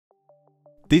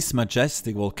This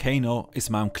majestic volcano is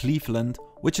Mount Cleveland,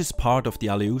 which is part of the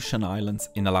Aleutian Islands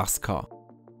in Alaska.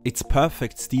 Its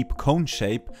perfect steep cone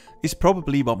shape is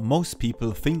probably what most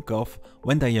people think of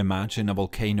when they imagine a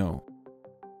volcano.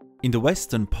 In the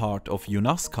western part of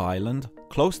Unalaska Island,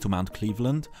 close to Mount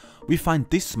Cleveland, we find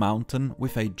this mountain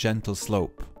with a gentle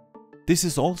slope. This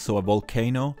is also a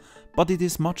volcano, but it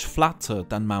is much flatter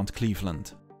than Mount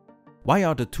Cleveland. Why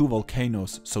are the two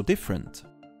volcanoes so different?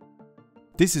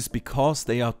 This is because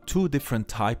they are two different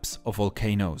types of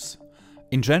volcanoes.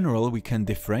 In general, we can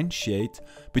differentiate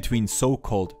between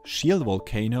so-called shield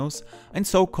volcanoes and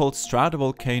so-called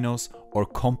stratovolcanoes or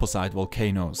composite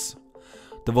volcanoes.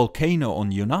 The volcano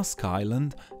on Unalaska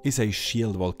Island is a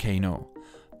shield volcano.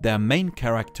 Their main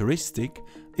characteristic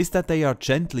is that they are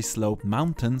gently sloped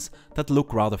mountains that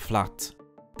look rather flat.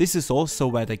 This is also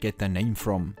where they get their name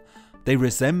from. They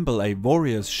resemble a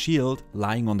warrior's shield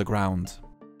lying on the ground.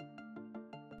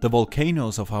 The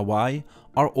volcanoes of Hawaii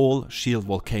are all shield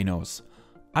volcanoes.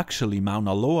 Actually,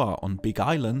 Mauna Loa on Big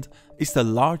Island is the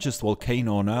largest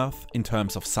volcano on Earth in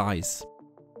terms of size.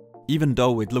 Even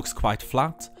though it looks quite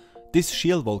flat, this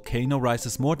shield volcano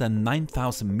rises more than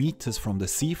 9,000 meters from the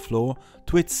seafloor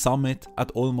to its summit at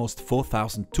almost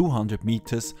 4,200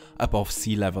 meters above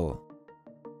sea level.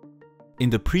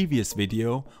 In the previous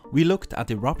video, we looked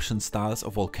at eruption styles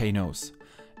of volcanoes.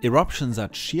 Eruptions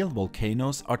at shield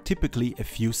volcanoes are typically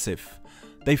effusive.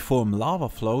 They form lava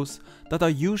flows that are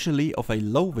usually of a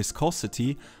low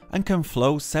viscosity and can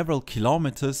flow several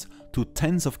kilometers to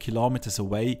tens of kilometers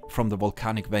away from the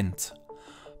volcanic vent.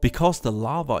 Because the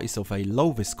lava is of a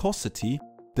low viscosity,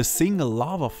 the single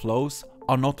lava flows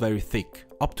are not very thick,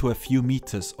 up to a few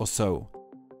meters or so.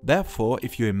 Therefore,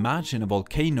 if you imagine a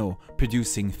volcano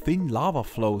producing thin lava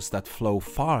flows that flow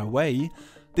far away,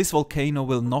 this volcano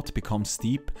will not become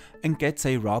steep and gets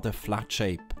a rather flat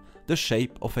shape, the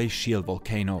shape of a shield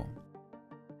volcano.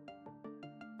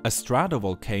 A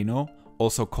stratovolcano,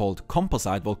 also called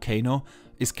composite volcano,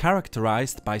 is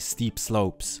characterized by steep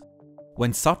slopes.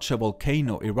 When such a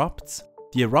volcano erupts,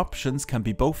 the eruptions can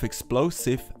be both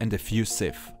explosive and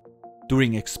effusive.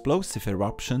 During explosive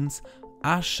eruptions,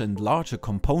 ash and larger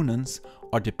components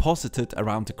are deposited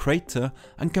around the crater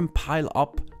and can pile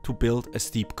up to build a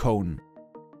steep cone.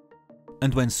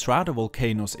 And when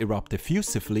stratovolcanoes erupt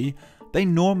effusively, they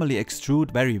normally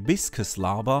extrude very viscous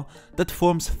lava that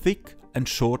forms thick and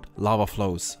short lava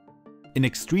flows. In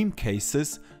extreme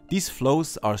cases, these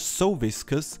flows are so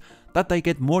viscous that they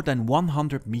get more than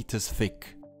 100 meters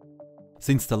thick.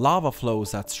 Since the lava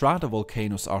flows at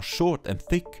stratovolcanoes are short and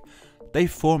thick, they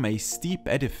form a steep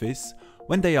edifice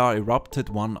when they are erupted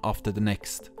one after the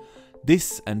next.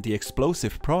 This and the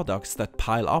explosive products that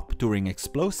pile up during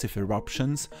explosive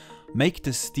eruptions make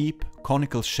the steep,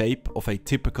 conical shape of a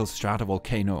typical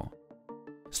stratovolcano.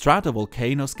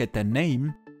 Stratovolcanoes get their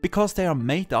name because they are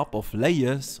made up of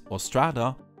layers or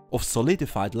strata of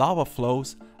solidified lava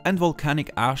flows and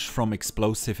volcanic ash from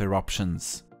explosive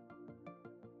eruptions.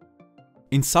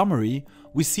 In summary,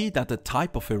 we see that the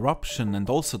type of eruption and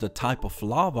also the type of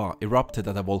lava erupted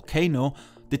at a volcano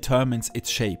determines its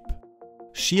shape.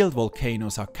 Shield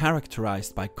volcanoes are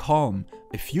characterized by calm,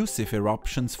 effusive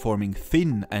eruptions forming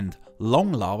thin and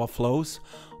long lava flows,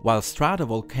 while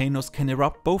stratovolcanoes can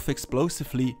erupt both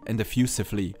explosively and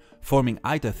effusively, forming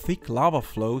either thick lava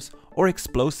flows or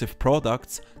explosive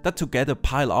products that together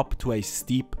pile up to a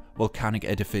steep volcanic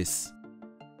edifice.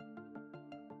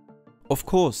 Of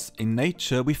course, in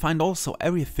nature we find also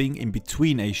everything in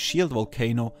between a shield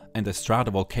volcano and a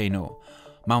stratovolcano.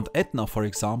 Mount Etna, for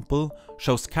example,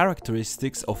 shows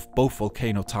characteristics of both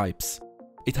volcano types.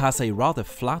 It has a rather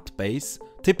flat base,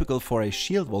 typical for a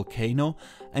shield volcano,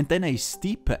 and then a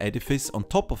steeper edifice on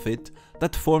top of it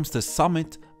that forms the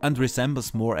summit and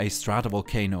resembles more a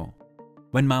stratovolcano.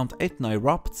 When Mount Etna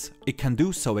erupts, it can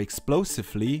do so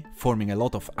explosively, forming a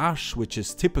lot of ash, which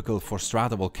is typical for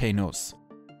stratovolcanoes.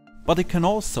 But it can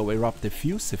also erupt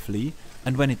effusively,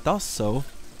 and when it does so,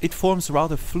 it forms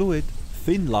rather fluid,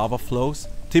 thin lava flows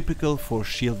typical for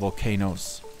shield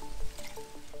volcanoes.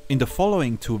 In the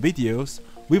following two videos,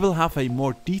 we will have a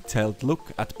more detailed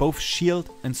look at both shield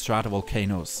and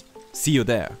stratovolcanoes. See you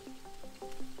there!